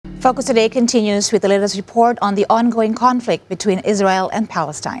Focus Today continues with the latest report on the ongoing conflict between Israel and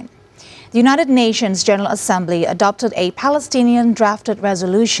Palestine. The United Nations General Assembly adopted a Palestinian drafted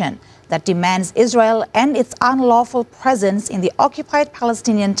resolution that demands Israel end its unlawful presence in the occupied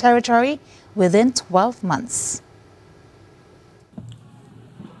Palestinian territory within 12 months.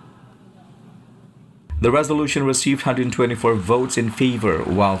 The resolution received 124 votes in favor,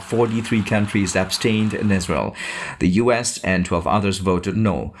 while 43 countries abstained in Israel. The US and 12 others voted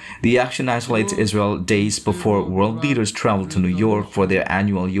no. The action isolates Israel days before world leaders travel to New York for their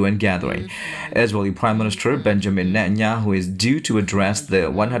annual UN gathering. Israeli Prime Minister Benjamin Netanyahu is due to address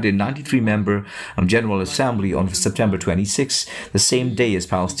the 193-member General Assembly on September 26, the same day as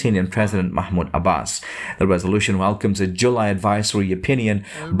Palestinian President Mahmoud Abbas. The resolution welcomes a July advisory opinion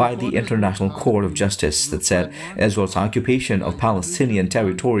by the International Court of Justice that said Israel's occupation of Palestinian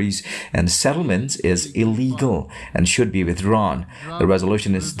territories and settlements is illegal and should be withdrawn. The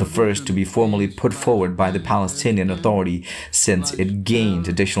resolution is the first to be formally put forward by the Palestinian Authority since it gained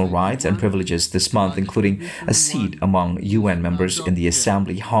additional rights and privileges this month, including a seat among UN members in the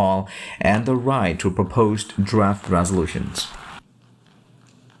Assembly Hall and the right to propose draft resolutions.